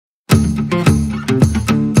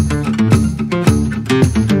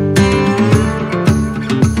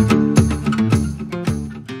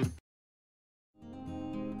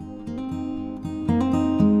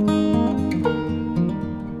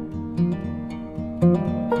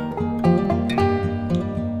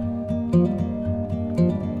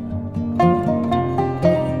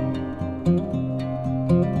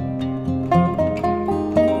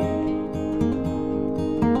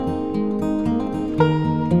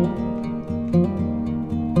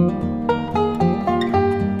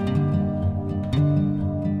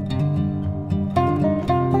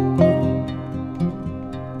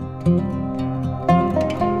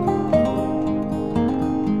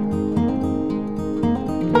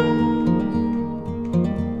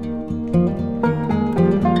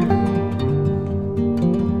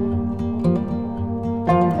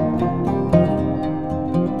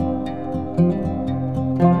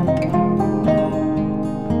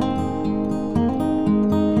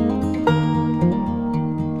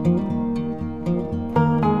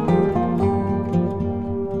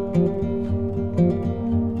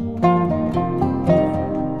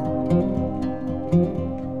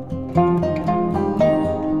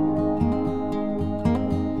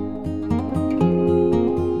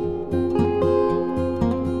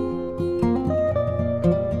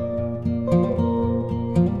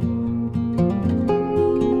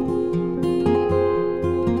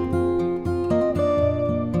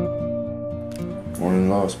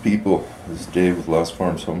Lost people, this is Dave with Lost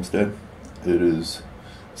Farms Homestead. It is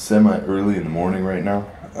semi-early in the morning right now.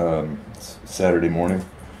 It's Saturday morning.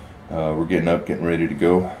 We're getting up, getting ready to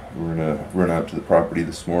go. We're gonna run out to the property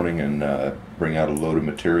this morning and bring out a load of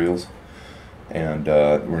materials, and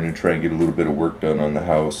we're gonna try and get a little bit of work done on the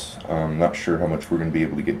house. I'm not sure how much we're gonna be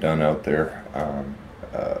able to get done out there.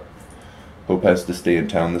 Hope has to stay in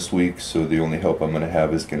town this week, so the only help I'm gonna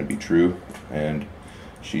have is gonna be True, and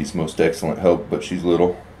she's most excellent help, but she's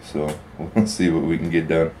little, so we'll see what we can get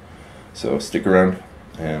done. So stick around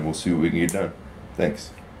and we'll see what we can get done.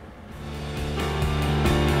 Thanks.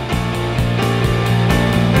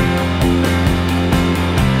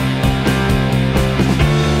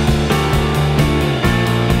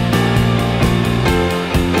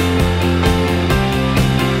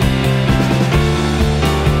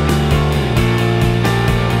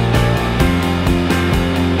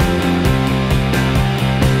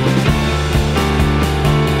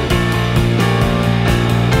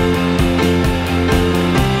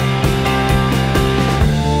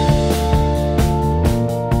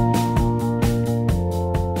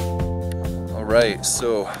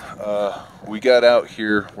 So we got out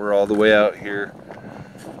here, we're all the way out here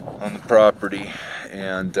on the property,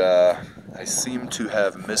 and I seem to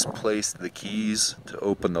have misplaced the keys to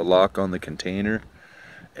open the lock on the container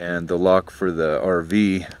and the lock for the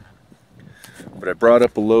RV. But I brought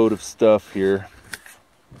up a load of stuff here,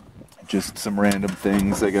 just some random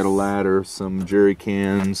things. I got a ladder, some jerry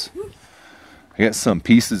cans, I got some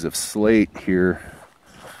pieces of slate here.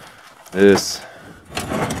 This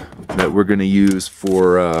that we're going to use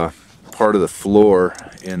for part of the floor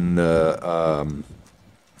in the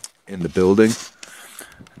building,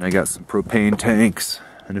 and I got some propane tanks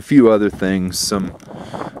and a few other things, some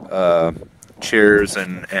chairs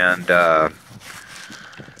and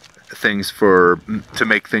things to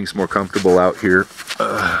make things more comfortable out here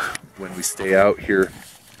when we stay out here,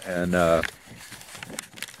 and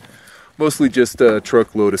mostly just a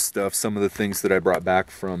truckload of stuff. Some of the things that I brought back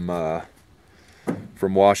from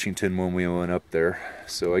Washington when we went up there.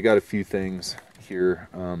 So I got a few things here,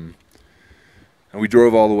 and we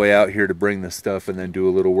drove all the way out here to bring this stuff and then do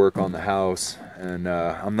a little work on the house. And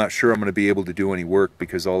I'm not sure I'm going to be able to do any work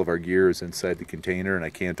because all of our gear is inside the container and I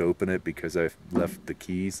can't open it because I've left the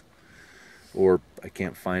keys, or I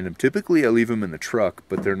can't find them. Typically I leave them in the truck,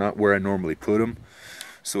 but they're not where I normally put them,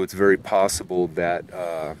 so it's very possible that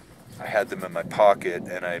I had them in my pocket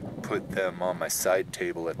and I put them on my side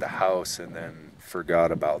table at the house and then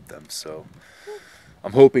forgot about them. So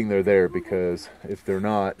I'm hoping they're there, because if they're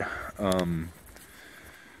not,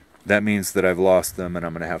 that means that I've lost them and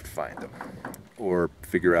I'm gonna have to find them or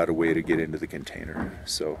figure out a way to get into the container.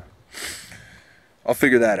 So I'll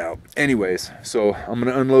figure that out. Anyways, so I'm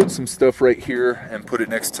gonna unload some stuff right here and put it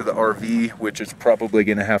next to the RV, which is probably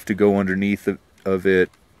gonna have to go underneath of it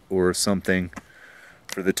or something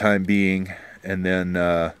for the time being, and then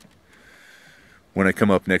when I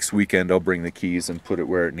come up next weekend, I'll bring the keys and put it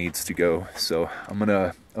where it needs to go. So I'm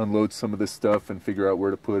gonna unload some of this stuff and figure out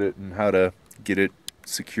where to put it and how to get it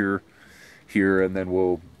secure here, and then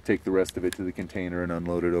we'll take the rest of it to the container and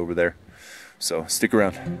unload it over there. So stick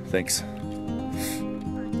around. Thanks.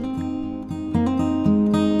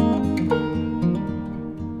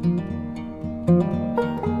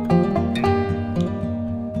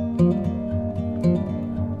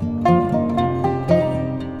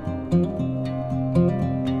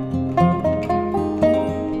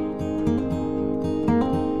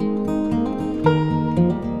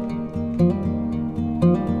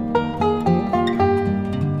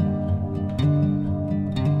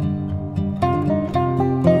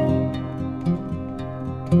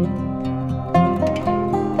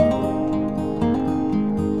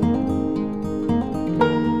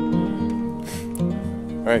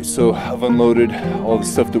 Alright, so I've unloaded all the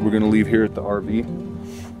stuff that we're going to leave here at the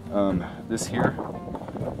RV.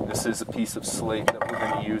 This is a piece of slate that we're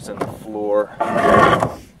going to use in the floor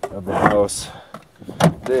of the house.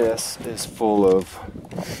 This is full of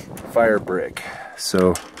fire brick.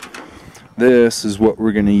 So this is what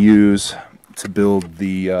we're going to use to build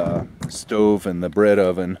the stove and the bread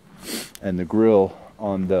oven and the grill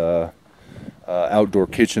on the outdoor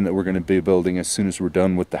kitchen that we're going to be building as soon as we're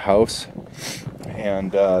done with the house.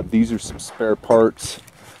 And these are some spare parts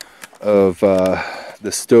of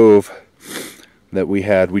the stove that we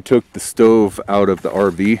had. We took the stove out of the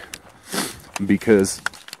RV because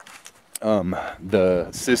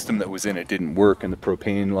the system that was in it didn't work and the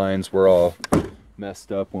propane lines were all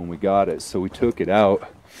messed up when we got it. So we took it out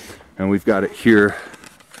and we've got it here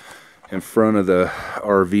in front of the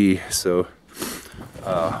RV. So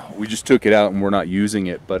we just took it out and we're not using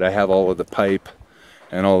it, but I have all of the pipe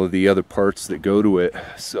and all of the other parts that go to it.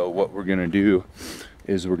 So what we're gonna do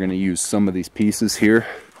is we're gonna use some of these pieces here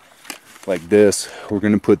like this. We're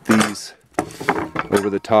gonna put these over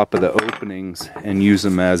the top of the openings and use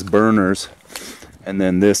them as burners, and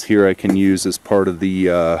then this here I can use as part of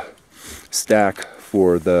the stack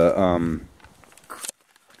for the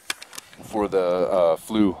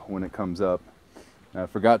flue when it comes up. I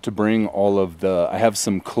forgot to bring all of the, I have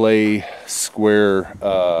some clay square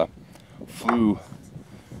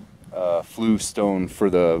flue stone for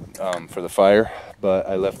the fire, but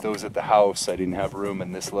I left those at the house. I didn't have room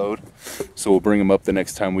in this load, so we'll bring them up the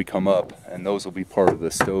next time we come up, and those will be part of the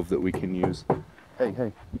stove that we can use.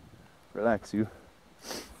 Hey, relax you.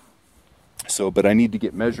 So, but I need to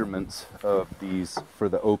get measurements of these for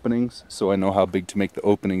the openings so I know how big to make the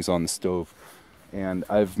openings on the stove. And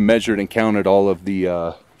I've measured and counted all of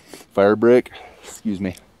the fire brick. Excuse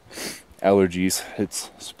me, allergies.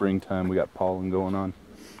 It's springtime, we got pollen going on.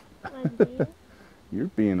 You're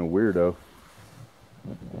being a weirdo.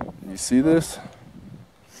 You see this?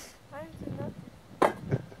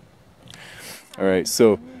 Alright,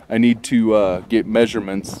 so I need to get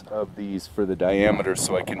measurements of these for the diameter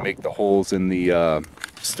so I can make the holes in the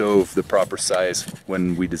stove the proper size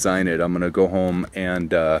when we design it. I'm going to go home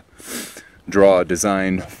and draw a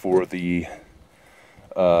design for the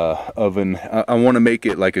oven. I want to make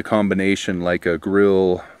it like a combination, like a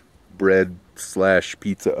grill, bread /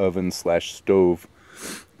 pizza oven / stove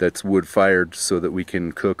that's wood fired so that we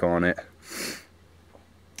can cook on it.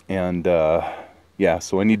 And yeah,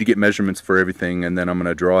 so I need to get measurements for everything, and then I'm going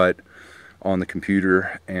to draw it on the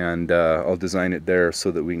computer, and I'll design it there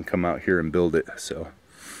so that we can come out here and build it. So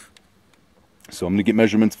I'm going to get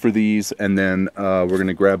measurements for these, and then we're going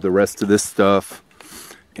to grab the rest of this stuff,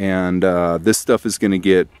 and this stuff is going to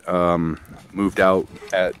get moved out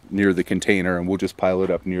near the container, and we'll just pile it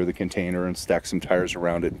up near the container and stack some tires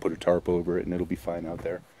around it and put a tarp over it, and it'll be fine out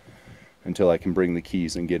there until I can bring the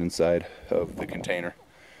keys and get inside of the container.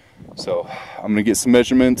 So I'm going to get some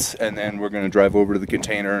measurements, and then we're going to drive over to the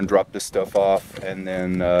container and drop this stuff off, and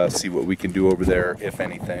then see what we can do over there, if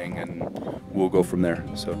anything, and we'll go from there.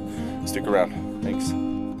 So stick around. Thanks.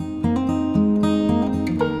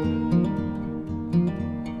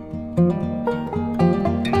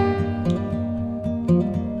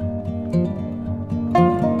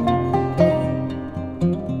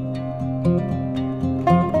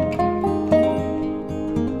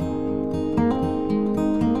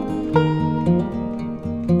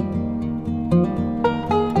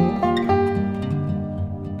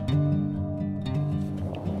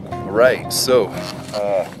 Right, so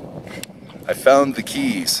I found the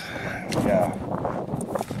keys. Yeah,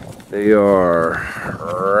 they are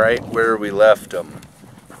right where we left them.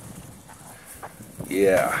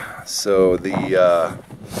 Yeah, so the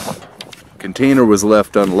container was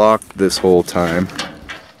left unlocked this whole time,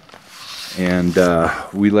 and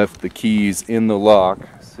we left the keys in the lock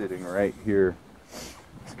sitting right here.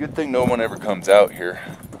 It's a good thing no one ever comes out here.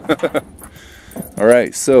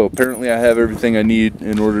 Alright, so apparently I have everything I need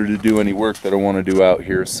in order to do any work that I want to do out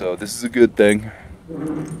here, so this is a good thing.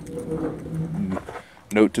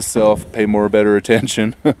 Note to self, pay more better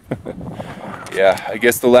attention. Yeah, I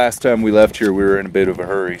guess the last time we left here we were in a bit of a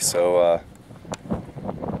hurry, so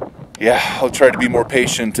yeah, I'll try to be more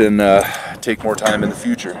patient and take more time in the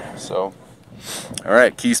future. So,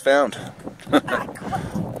 alright, keys found.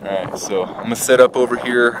 Alright, so I'm going to set up over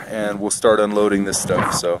here and we'll start unloading this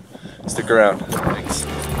stuff, so stick around. Thanks.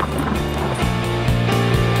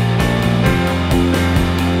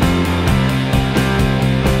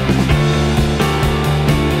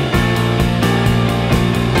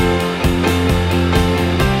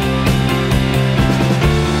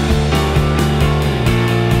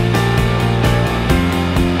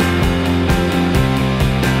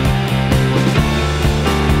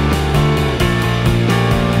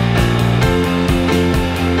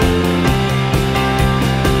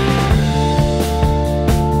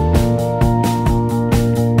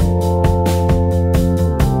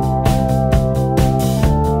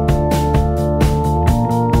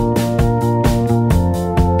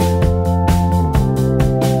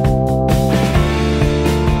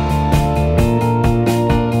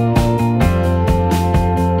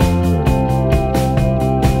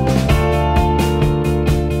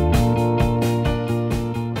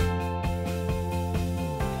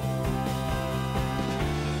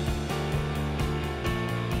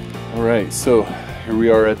 Alright, so here we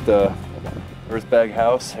are at the Earthbag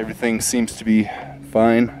house. Everything seems to be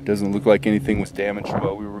fine. Doesn't look like anything was damaged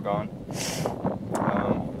while we were gone.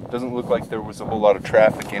 Doesn't look like there was a whole lot of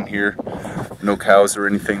traffic in here. No cows or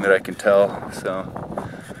anything that I can tell. So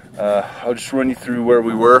I'll just run you through where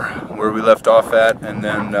we were, where we left off at, and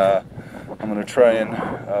then I'm going to try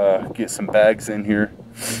and get some bags in here.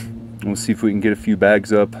 We'll see if we can get a few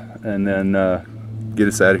bags up and then get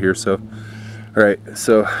us out of here. So, alright,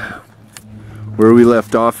 so where we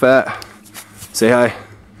left off at, say hi.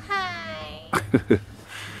 Hi.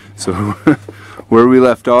 So where we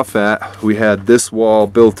left off at, we had this wall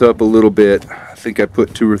built up a little bit. I think I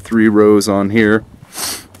put 2 or 3 rows on here.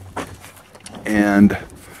 And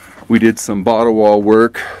we did some bottom wall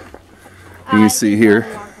work. You can see here.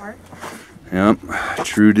 Yep,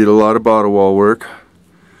 True did a lot of bottom wall work.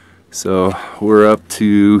 So we're up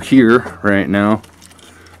to here right now.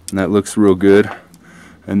 And that looks real good.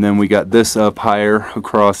 And then we got this up higher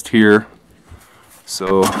across here.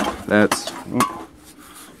 So that's, oh,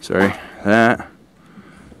 sorry, that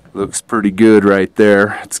looks pretty good right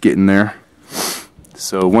there. It's getting there.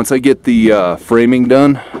 So once I get the framing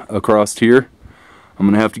done across here, I'm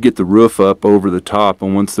gonna have to get the roof up over the top,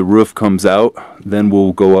 and once the roof comes out, then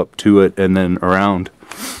we'll go up to it and then around.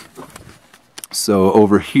 So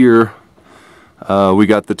over here, we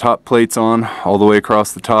got the top plates on all the way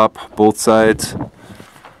across the top, both sides,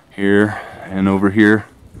 here and over here.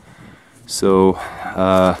 So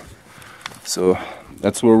so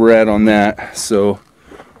that's where we're at on that. So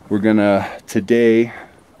we're gonna, today,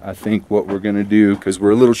 I think what we're gonna do, because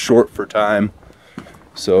we're a little short for time,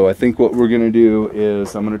 so I think what we're gonna do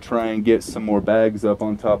is I'm gonna try and get some more bags up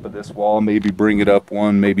on top of this wall, maybe bring it up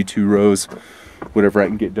 1, maybe 2 rows, whatever I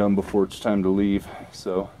can get done before it's time to leave.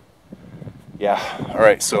 So yeah, all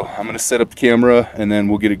right, so I'm gonna set up the camera and then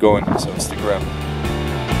we'll get it going, so stick around.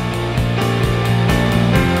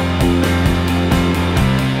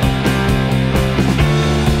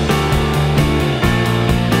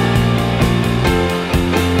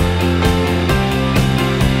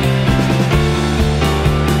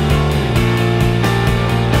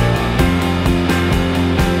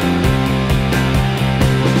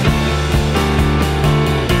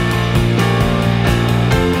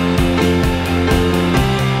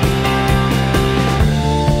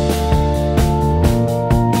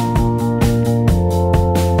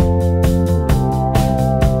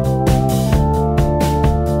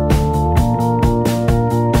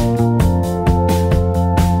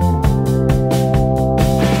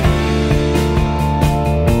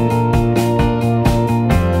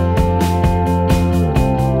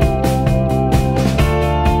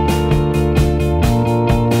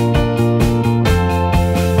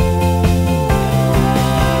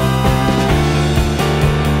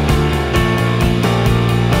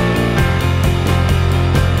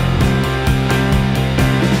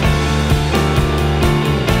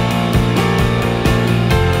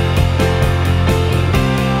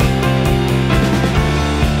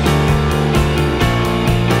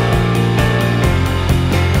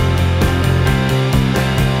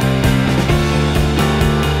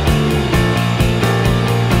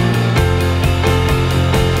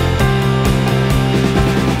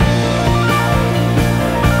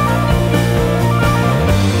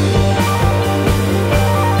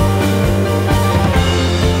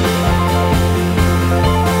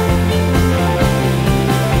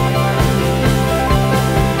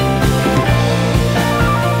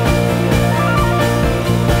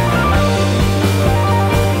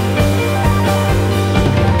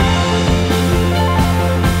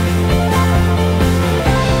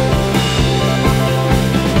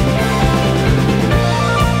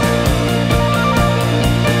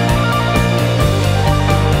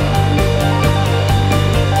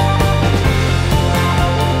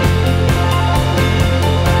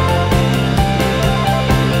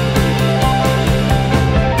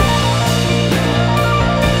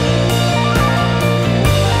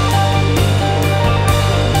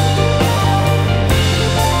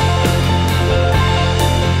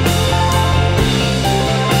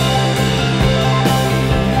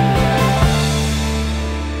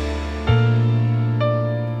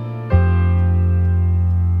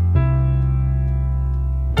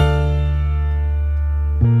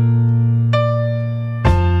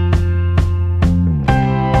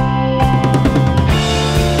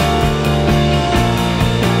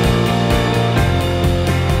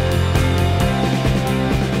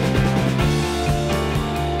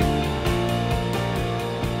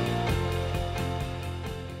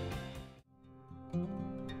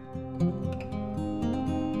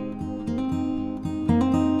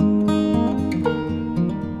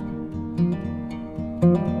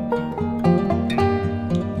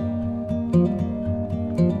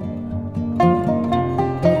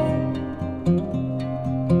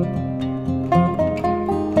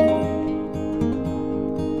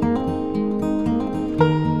 Alright,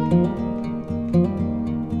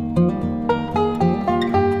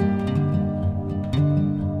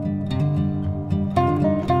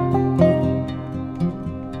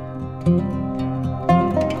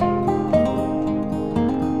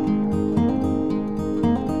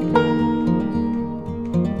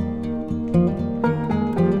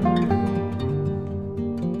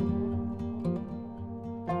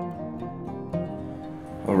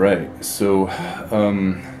 so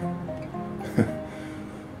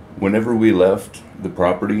whenever we left the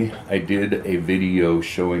property, I did a video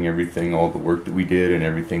showing everything, all the work that we did and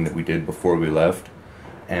everything that we did before we left,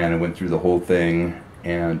 and I went through the whole thing,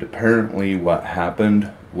 and apparently what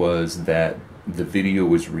happened was that the video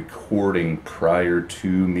was recording prior to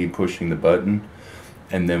me pushing the button,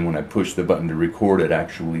 and then when I pushed the button to record, it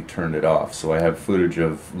actually turned it off. So I have footage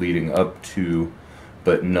of leading up to,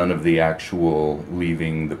 but none of the actual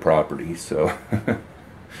leaving the property. So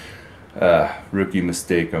rookie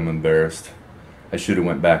mistake. I'm embarrassed. I should have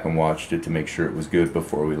went back and watched it to make sure it was good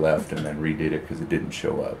before we left, and then redid it because it didn't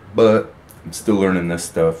show up. But I'm still learning this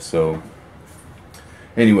stuff. So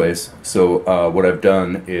anyways, so what I've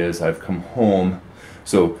done is I've come home.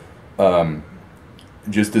 So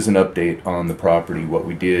just as an update on the property, what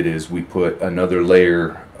we did is we put another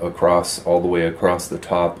layer across, all the way across the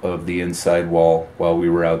top of the inside wall while we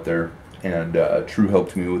were out there, and True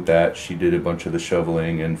helped me with that. She did a bunch of the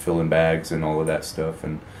shoveling and filling bags and all of that stuff,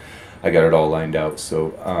 and I got it all lined out. So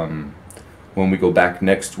when we go back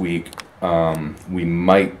next week, we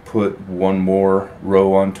might put one more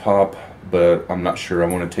row on top, but I'm not sure. I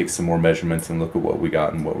want to take some more measurements and look at what we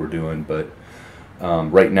got and what we're doing. But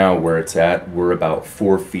right now where it's at, we're about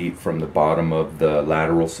 4 feet from the bottom of the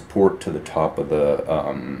lateral support to the top of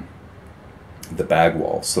the bag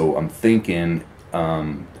wall. So I'm thinking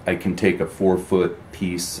I can take a 4-foot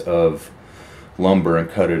piece of lumber and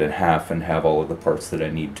cut it in half and have all of the parts that I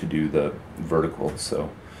need to do the vertical. So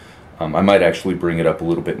I might actually bring it up a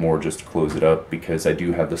little bit more just to close it up, because I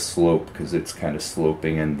do have the slope, because it's kind of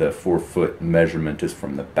sloping, and the 4-foot measurement is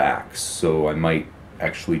from the back. So I might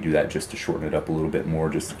actually do that just to shorten it up a little bit more,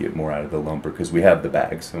 just to get more out of the lumber, because we have the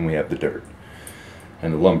bags and we have the dirt,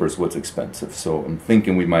 and the lumber is what's expensive. So I'm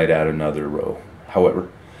thinking we might add another row. However,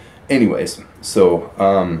 anyways,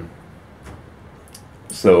 so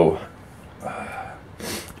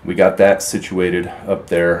we got that situated up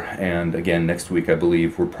there, and again next week I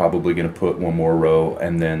believe we're probably going to put one more row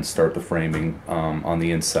and then start the framing on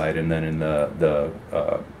the inside, and then in the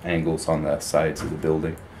angles on the sides of the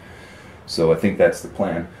building. So I think that's the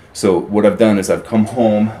plan. So what I've done is I've come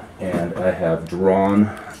home and I have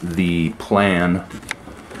drawn the plan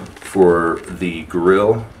for the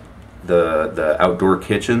grill, the outdoor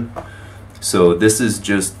kitchen. So this is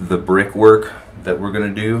just the brickwork that we're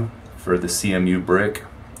going to do for the CMU brick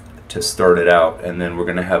to start it out, and then we're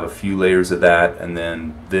going to have a few layers of that, and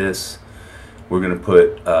then this we're going to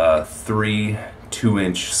put 3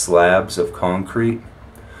 2-inch slabs of concrete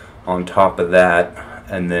on top of that,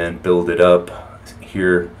 and then build it up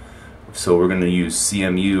here. So we're going to use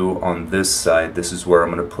CMU on this side. This is where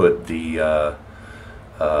I'm going to put the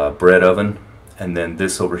bread oven, and then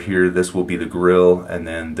this over here, this will be the grill, and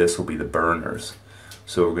then this will be the burners.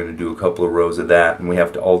 So we're going to do a couple of rows of that, and we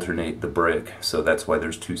have to alternate the brick, so that's why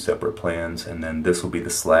there's 2 separate plans. And then this will be the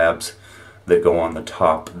slabs that go on the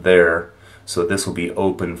top there. So this will be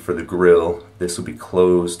open for the grill, this will be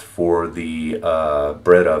closed for the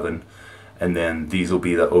bread oven, and then these will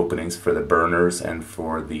be the openings for the burners and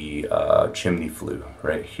for the chimney flue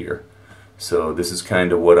right here. So this is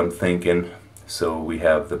kind of what I'm thinking. So we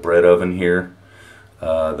have the bread oven here,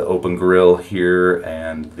 the open grill here,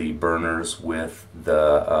 and the burners with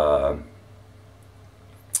the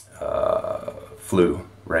flue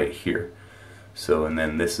right here. So, and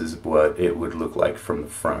then this is what it would look like from the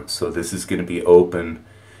front. So this is going to be open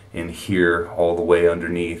in here all the way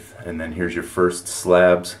underneath, and then here's your first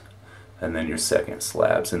slabs, and then your second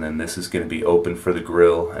slabs, and then this is going to be open for the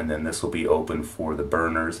grill, and then this will be open for the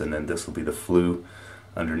burners, and then this will be the flue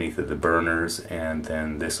underneath of the burners, and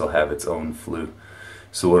then this will have its own flue.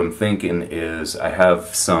 So what I'm thinking is I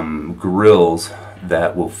have some grills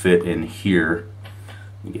that will fit in here.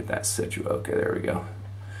 Let me get that situated. Okay, there we go.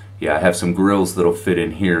 Yeah, I have some grills that'll fit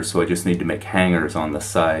in here, so I just need to make hangers on the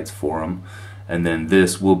sides for them. And then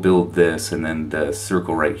this, we'll build this, and then the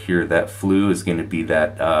circle right here, that flue is going to be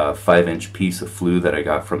that 5-inch piece of flue that I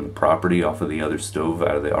got from the property off of the other stove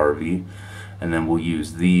out of the RV. And then we'll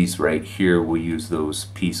use these right here, we'll use those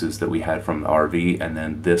pieces that we had from the RV, and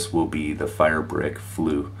then this will be the fire brick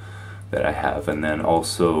flue that I have. And then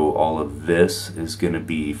also all of this is going to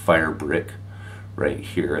be fire brick right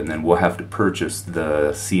here. And then we'll have to purchase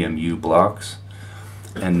the CMU blocks.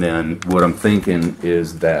 And then what I'm thinking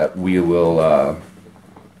is that we will,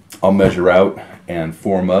 I'll measure out and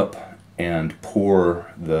form up and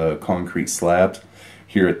pour the concrete slabs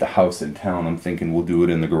here at the house in town. I'm thinking we'll do it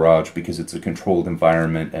in the garage because it's a controlled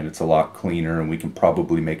environment and it's a lot cleaner, and we can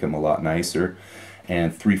probably make them a lot nicer.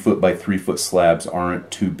 And 3-foot by 3-foot slabs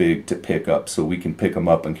aren't too big to pick up, so we can pick them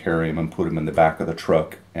up and carry them and put them in the back of the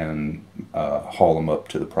truck and haul them up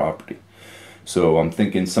to the property. So I'm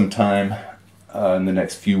thinking sometime in the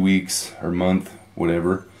next few weeks or month,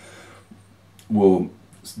 whatever, we'll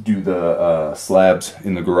do the slabs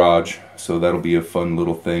in the garage. So that'll be a fun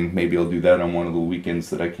little thing. Maybe I'll do that on one of the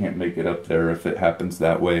weekends that I can't make it up there, if it happens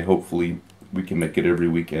that way. Hopefully we can make it every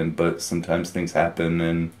weekend, but sometimes things happen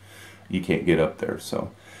and you can't get up there.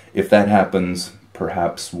 So if that happens,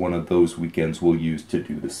 perhaps one of those weekends we'll use to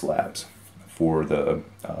do the slabs for the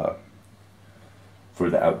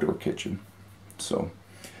outdoor kitchen. So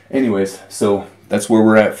anyways, so that's where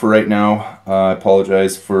we're at for right now. I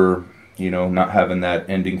apologize for, you know, not having that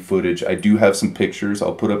ending footage. I do have some pictures.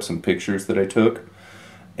 I'll put up some pictures that I took,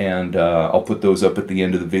 and I'll put those up at the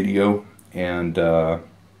end of the video. And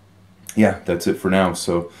yeah, that's it for now.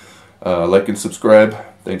 So like and subscribe.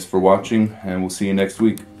 Thanks for watching, and we'll see you next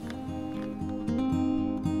week.